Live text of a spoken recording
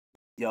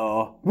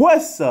y'all?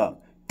 What's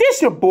up?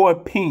 This your boy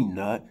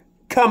Peanut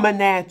coming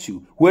at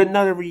you with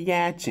another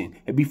reaction.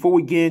 And before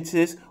we get into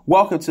this,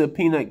 welcome to the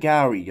Peanut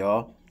Gallery,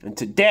 y'all. And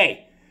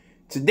today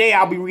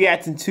I'll be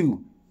reacting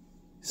to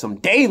some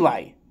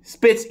Daylyt.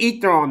 Spits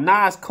ether on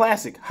Nas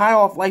classic High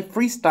Off Life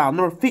Freestyle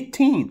number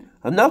 15.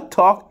 Enough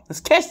talk, let's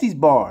catch these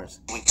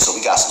bars. So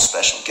we got some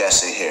special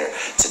guests in here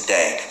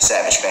today.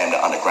 Savage Fam,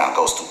 the underground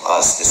goes through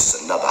us. This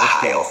is another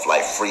High Off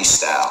Life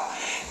Freestyle.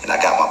 And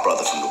I got my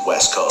brother from the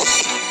West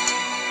Coast,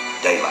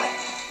 Daylyt.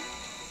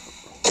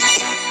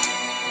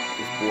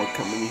 This boy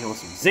coming in here with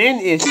some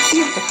Zen-ish. You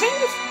see the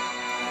fingers?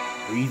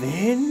 Breathe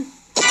in,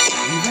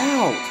 breathe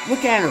out.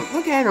 Look at him,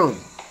 look at him.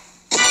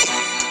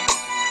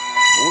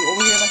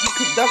 Over here like he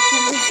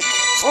conducting the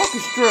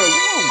orchestra.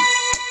 Whoa.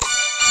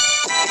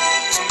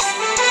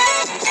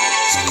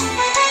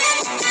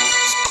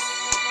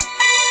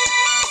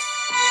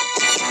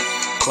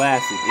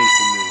 Classic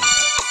instrument.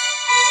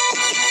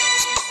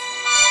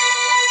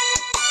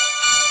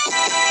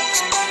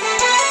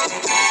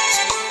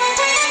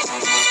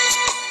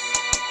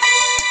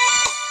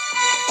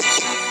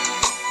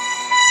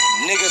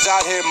 Niggas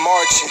out here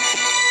marching.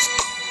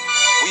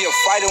 We are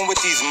fighting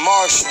with these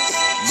Martians.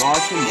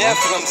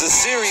 Nephilims,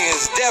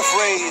 Assyrians, death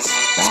rays.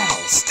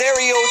 Wow.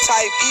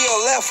 Stereotype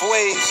ELF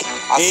ways.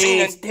 I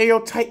seen a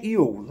stereotype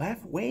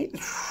ELF ways.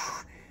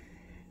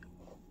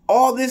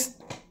 All this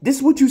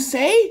is what you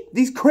say?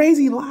 These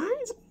crazy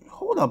lines?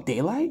 Hold up,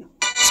 Daylyt.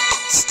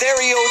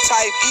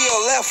 Stereotype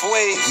ELF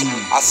ways.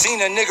 I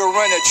seen a nigga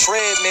run a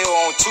treadmill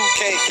on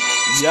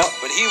 2K. Yep.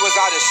 But he was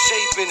out of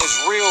shape in his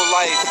real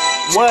life.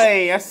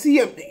 Wait, I see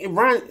him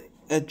run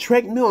a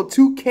treadmill on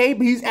 2K,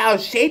 but he's out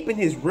of shape in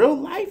his real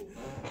life?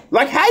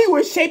 Like how you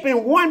in shape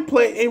in one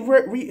play in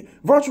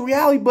virtual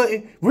reality, but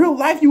in real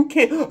life you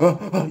can't.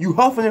 You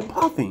huffing and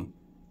puffing.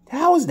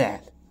 How is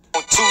that?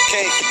 On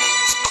 2K.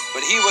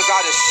 But he was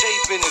out of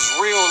shape in his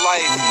real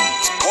life.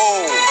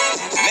 Whoa,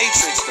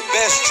 Matrix, the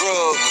best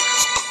drug.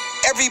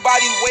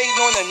 Everybody waiting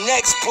on the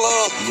next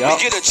plug. Yep. We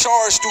get a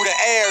charge through the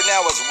air,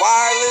 now it's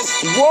wireless.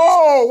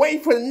 Whoa,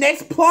 waiting for the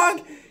next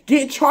plug?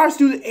 Getting charged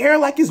through the air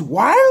like it's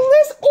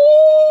wireless? Ooh!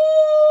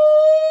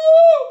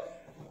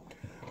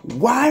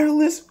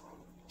 Wireless,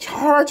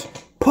 charge,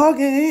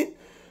 plugging it.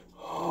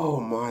 Oh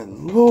my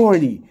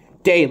lordy.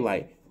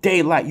 Daylyt,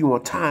 you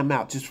on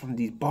timeout just from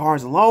these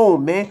bars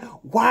alone, man.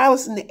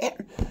 Wireless in the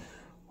air.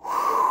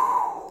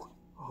 Whew.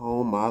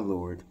 Oh my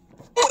lord.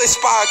 What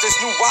inspired this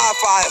new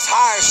Wi-Fi is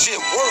higher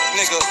shit work,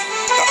 nigga.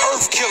 The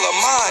earth killer,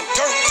 mine,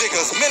 dirt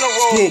diggers,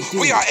 minerals.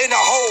 We are in a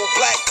hole,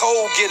 black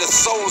coal getters,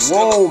 soul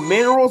Whoa, stiller.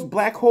 minerals,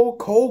 black hole,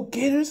 coal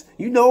getters?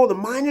 You know the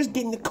miners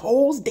getting the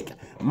coals?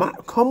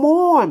 Come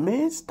on,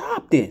 man,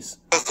 stop this.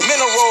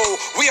 Mineral,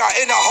 we are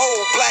in a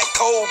hole, black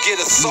coal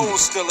getters, soul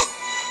stiller.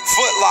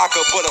 Foot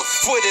locker, but a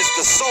foot is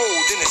the soul,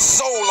 then it's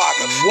soul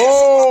locker.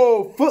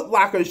 Whoa, foot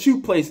locker,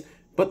 shoe place,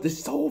 but the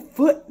soul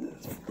foot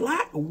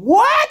black.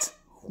 What?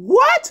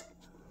 What?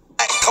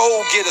 Black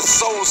coal get a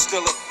soul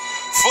stiller.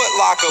 Foot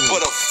locker,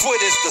 but a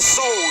foot is the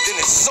soul, then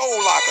it's soul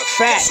locker.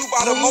 Facts. Guess who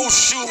buy the most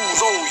shoes?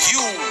 Oh,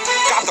 you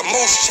got the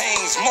most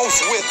chains,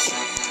 most whips.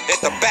 At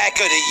the back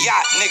of the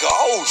yacht, nigga.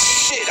 Oh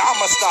shit,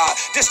 I'ma start.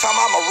 This time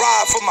I'ma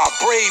ride for my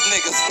brave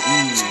niggas.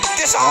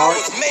 This how I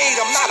was made,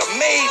 I'm not a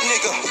made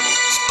nigga.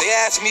 They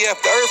ask me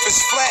if the earth is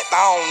flat,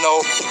 I don't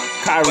know.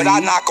 But I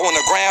knock on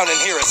the ground and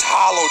hear it's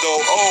hollow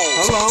though.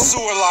 Oh,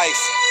 sewer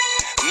life.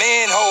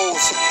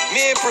 Manholes.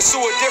 Men pursue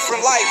a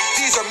different life.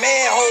 These are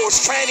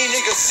manholes. Tranny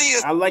niggas see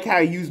us. I like how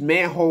you use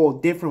manhole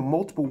different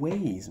multiple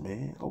ways,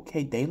 man.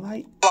 Okay,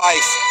 Daylyt.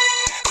 Life.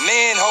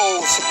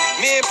 Manholes.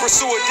 Men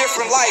pursue a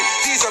different life.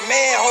 These are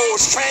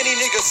manholes. Tranny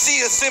niggas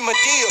see us in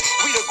Medea.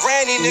 We the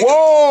granny niggas.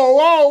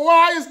 Whoa.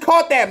 I just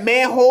caught that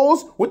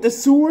manholes with the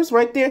sewers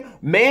right there.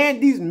 Man,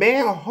 these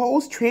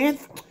manholes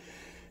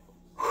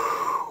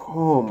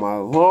Oh my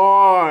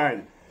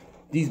lord.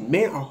 These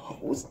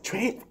manholes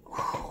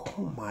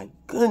Oh my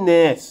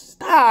goodness.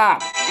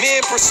 Stop.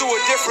 Men pursue a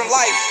different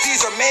life.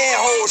 These are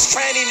manholes.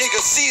 Tranny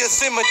niggas see us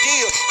in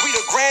Medea. We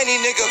the granny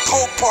nigga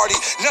coke party.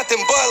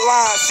 Nothing but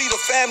lines. See the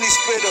family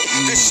splitter.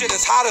 This shit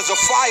is hot as a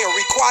fire.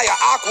 Require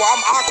aqua.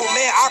 I'm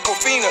Aquaman,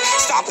 Aquafina.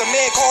 Stop the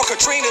man called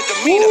Katrina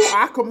demeanor.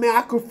 Ooh, Aquaman,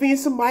 Aquafina.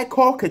 Somebody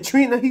called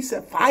Katrina. He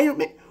said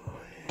fireman.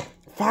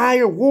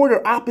 Fire, water,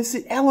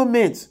 opposite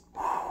elements.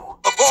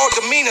 Of all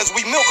demeanors,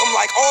 we milk them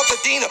like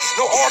Altadena.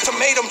 No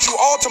ultimatums, you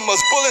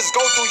Altimas. Bullets go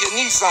through your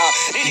Nissan.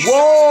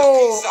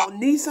 Whoa,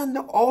 Nissan,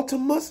 the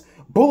Altimas?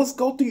 Bullets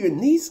go through your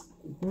Nissan?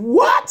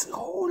 What?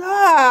 Hold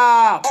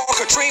up. All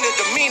Katrina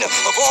demeanor.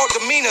 Of all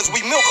demeanors, we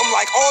milk them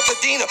like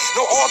Altadena.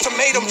 No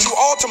ultimatums, you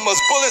Altimas.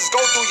 Bullets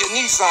go through your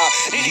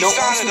Nissan. Any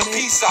sign of the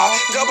peace side.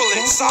 Double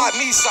it, side,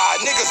 me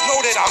side. Niggas know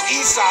that I'm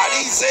east side,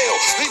 East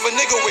Leave a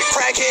nigga with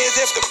crackheads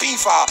after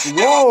B5.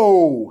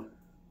 Whoa.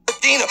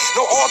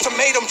 No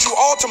ultimatums, you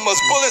ultimas.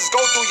 Bullets go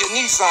through your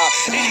Nissan.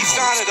 Any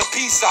sign of the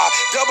peace side.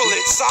 Double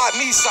it, side,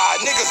 me side.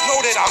 Niggas know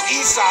that I'm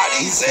east side,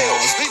 east L.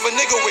 Leave a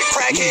nigga with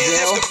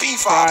crackheads if the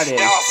beef out.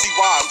 Now I see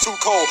why I'm too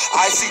cold.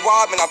 I see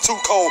why, man, I'm too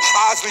cold.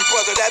 Osley,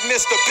 brother, that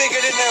Mr.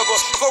 Bigger than ever.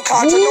 Flow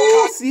contra, no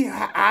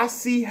contra. I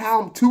see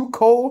how I'm too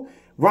cold.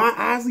 Ron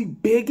Osley,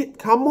 bigot.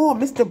 Come on,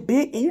 Mr.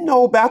 Big. You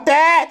know about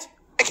that.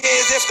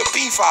 Crackheads if the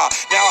beef out.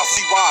 Now I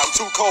see why I'm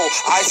too cold.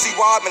 I see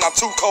why, man, I'm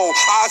too cold.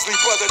 Osley,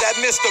 brother, that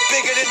Mr.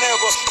 Bigger than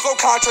ever. Flow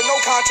contra, no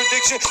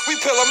contradiction. We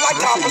pill them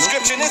like top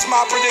prescription. It's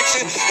my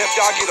prediction. If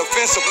y'all get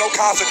offensive, no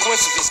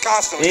consequences. It's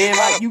constantly. And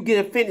like you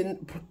get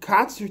offended,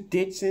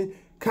 contradiction,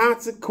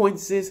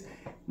 consequences,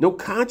 no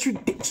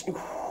contradiction.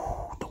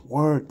 The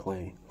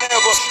wordplay.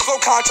 Flow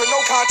contra, no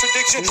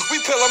contradiction. We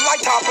pill them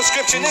like top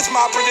prescription. It's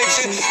my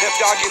prediction. If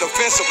y'all get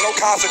offensive, no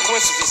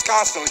consequences. It's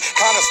constantly.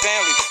 Connor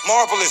Stanley,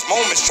 marvelous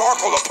moments.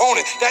 Charcoal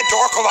opponent. That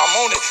darkle,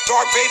 I'm on it.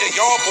 Dark Vader,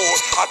 y'all board.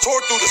 I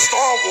tore through the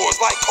Star Wars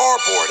like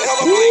cardboard.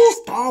 Hella blinks.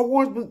 Star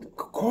Wars,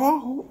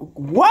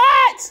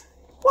 what?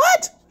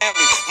 What?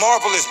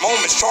 Marvelous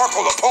moments,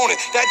 charcoal opponent.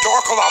 That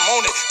darkle, I'm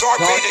on it. Dark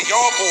Vader,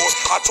 y'all board.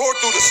 I tore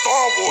through the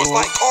Star Wars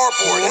like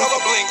cardboard.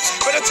 Hella blinks.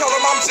 Better tell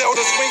them I'm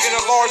Zelda swinging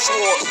a large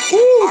sword.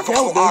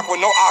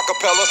 Aqua, no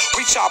acapella.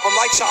 We chop them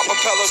like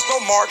chopapellas. No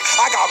mark.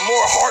 I got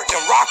more heart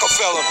than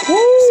Rockefeller.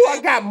 Ooh,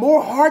 I got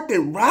more heart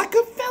than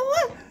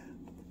Rockefeller?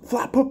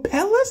 Fly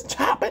propellers?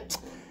 Chop it?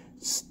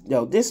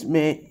 Yo, this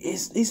man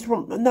he's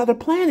from another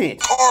planet.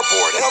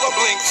 Cardboard, hella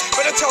blinks.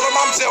 Better tell him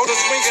I'm Zelda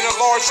swinging a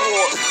large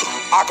sword.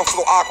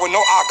 Aqua,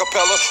 no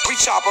acapella. We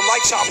chop them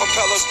like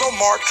chopapellas. No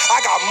mark.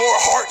 I got more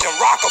heart than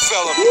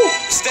Rockefeller.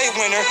 Stay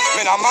winner.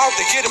 Man, I'm out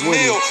to get a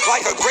meal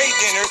like a great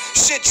dinner.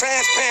 Shit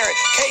transparent.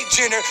 Kate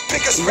Jenner,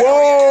 pick a spare.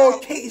 Whoa,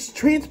 Kate's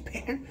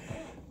transparent.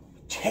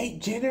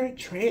 Kate Jenner,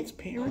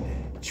 transparent.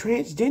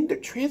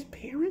 Transgender,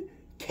 transparent.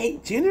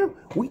 Kate Jenner,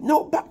 we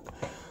know about.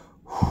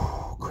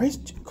 Chris,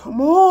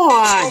 come on.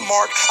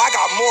 Mark, I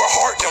got more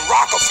heart than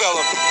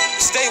Rockefeller.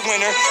 Stay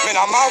winner, man,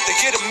 I'm out to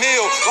get a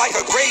meal like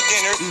a great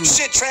dinner.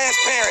 Shit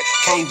transparent.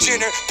 Kate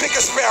Jenner, pick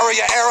a sparrow,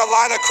 your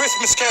airliner,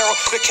 Christmas Carol.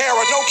 The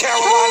Cara, no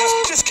Carolina,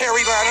 just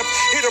Carolina.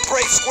 Hit a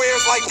break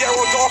squares like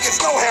Daryl Dawkins,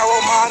 no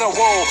Harold Miner.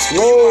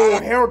 Whoa,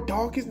 Harold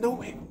Dawkins, no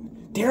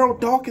Daryl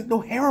Dawkins,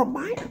 no Harold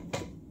Miner.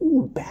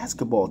 Ooh,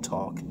 basketball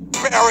talk.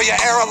 Area,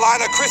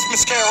 airliner,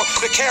 Christmas Carol.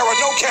 The Cara,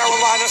 no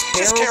Carolina,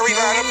 just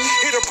Carolina.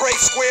 Hit a break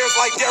squares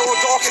like Daryl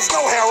Dawkins, no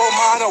Harold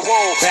Miner.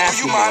 Do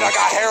you mind? I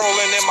got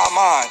heroin in my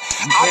mind.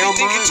 I be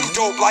thinking too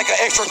dope like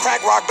an extra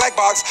crack rock black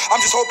box.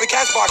 I'm just hoping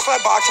catch box,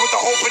 flat box with the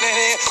opening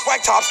hand.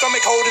 Whack top,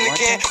 stomach holding the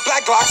can.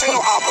 Black Glocks ain't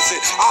no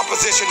opposite.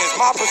 Opposition is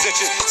my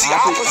position. See,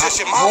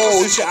 opposition, my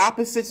position.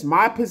 Opposite's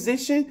my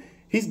position.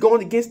 He's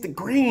going against the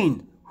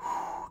green.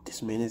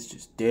 This man is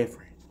just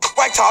different.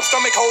 White top,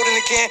 stomach holding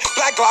the can.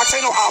 Black Glocks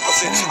ain't no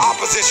opposite.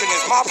 Opposition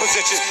is my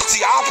position.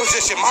 See,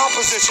 opposition, my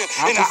position.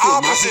 In the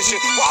opposition,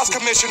 was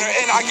commissioner,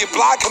 and I get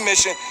block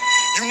commission.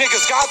 You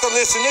niggas got to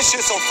listen. This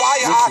shit so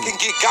fire, I can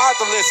get God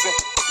to listen.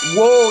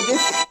 Whoa,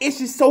 this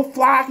shit so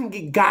fly, I can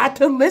get God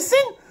to listen?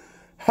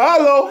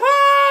 Hello,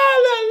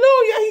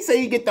 hallelujah. He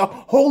said you get the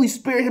Holy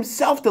Spirit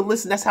himself to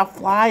listen. That's how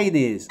fly it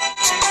is.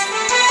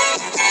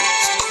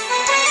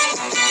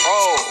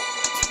 Oh.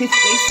 They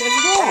said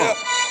it all.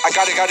 I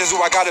gotta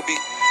who I gotta be.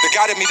 The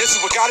God in me, this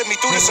is what guided me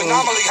through this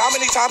anomaly. How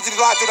many times did he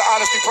lie through the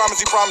honesty, promise,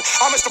 he promised?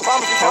 I missed the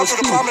promise, we found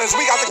through the prominence.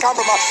 We got the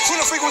compromise.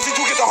 Through the frequency,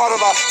 do get the heart of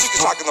lie. Took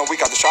the chakra, no, we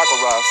got the chakra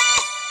rise.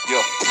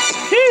 Yeah.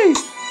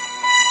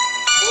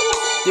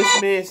 This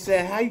man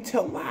said, how you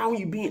tell lie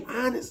when you being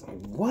honest?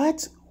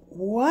 What?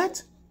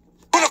 What?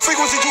 Through the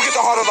frequency, do get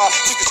the heart of lie.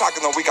 Took the chakra,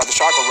 no, we got the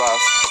chakra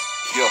rise.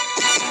 Yeah.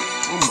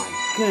 Oh my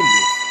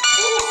goodness.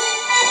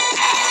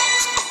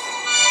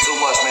 Too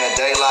much, man.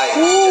 Daylyt.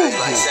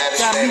 Daylyt, Savage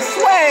got me Fam.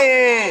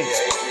 swaying.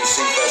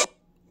 A3C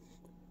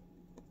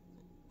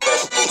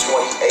Festival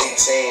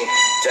 2018.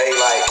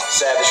 Daylyt,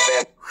 Savage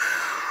Fam.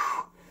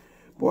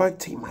 Boy,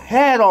 take my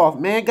hat off,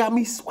 man. Got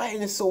me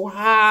sweating. It's so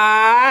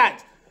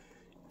hot.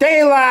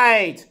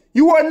 Daylyt,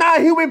 you are not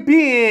a human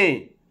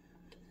being.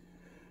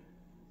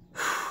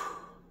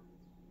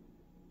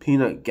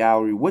 Peanut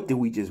Gallery, what did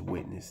we just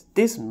witness?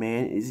 This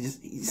man is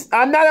just,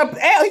 I'm not a,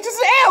 he's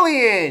just an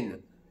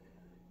alien.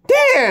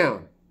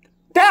 Damn.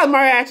 That was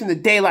my reaction to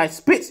Daylyt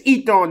spits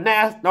ether on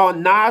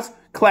Nas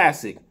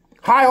Classic.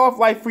 High Off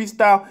Life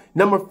Freestyle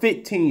number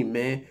 15,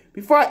 man.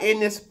 Before I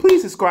end this,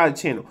 please subscribe to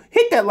the channel.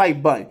 Hit that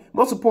like button.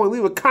 Most importantly,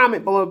 leave a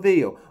comment below the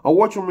video on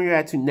what you want me to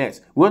react to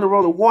next. We're on the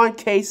road to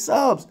 1K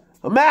subs.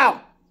 I'm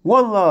out.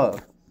 One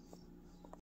love.